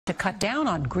to cut down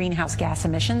on greenhouse gas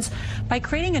emissions by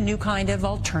creating a new kind of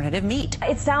alternative meat.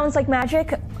 It sounds like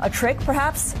magic, a trick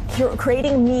perhaps,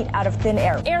 creating meat out of thin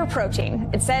air. Air protein.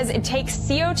 It says it takes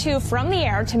CO2 from the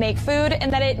air to make food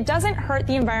and that it doesn't hurt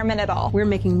the environment at all. We're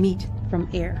making meat from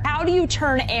air. How do you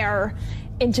turn air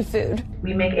into food?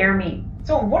 We make air meat.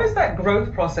 So what is that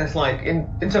growth process like in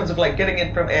terms of like getting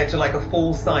it from air to like a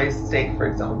full-size steak, for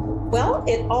example? Well,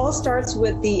 it all starts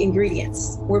with the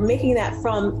ingredients. We're making that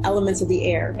from elements of the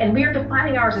air. And we are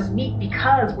defining ours as meat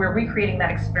because we're recreating that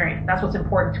experience. That's what's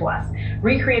important to us.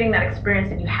 Recreating that experience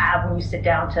that you have when you sit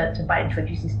down to bite into a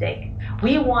juicy steak.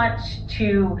 We want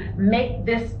to make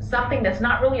this something that's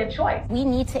not really a choice. We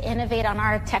need to innovate on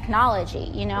our technology.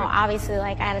 You know, obviously,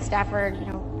 like I had a staffer,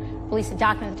 released a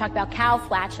document that talked about cow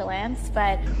flatulence,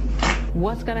 but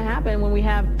what's going to happen when we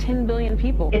have 10 billion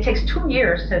people? It takes 2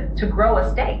 years to grow a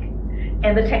steak.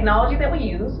 And the technology that we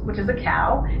use, which is a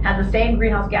cow, has the same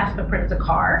greenhouse gas footprint as a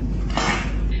car.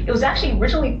 It was actually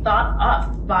originally thought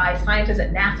up by scientists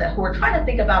at NASA who were trying to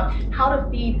think about how to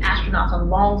feed astronauts on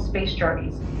long space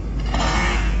journeys.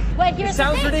 But it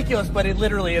sounds ridiculous, but it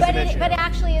literally is an issue. But it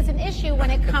actually is an issue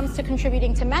when it comes to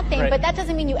contributing to methane. Right. But that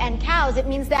doesn't mean you end cows. It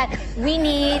means that we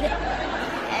need...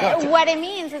 what it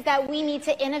means is that we need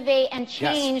to innovate and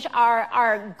change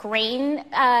our grain,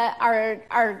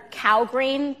 our cow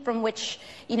grain from which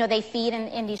they feed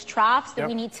in these troughs. That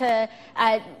we need to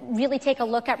really take a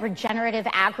look at regenerative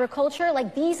agriculture.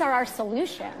 Like these are our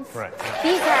solutions. Right.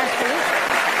 These are our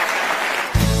solutions.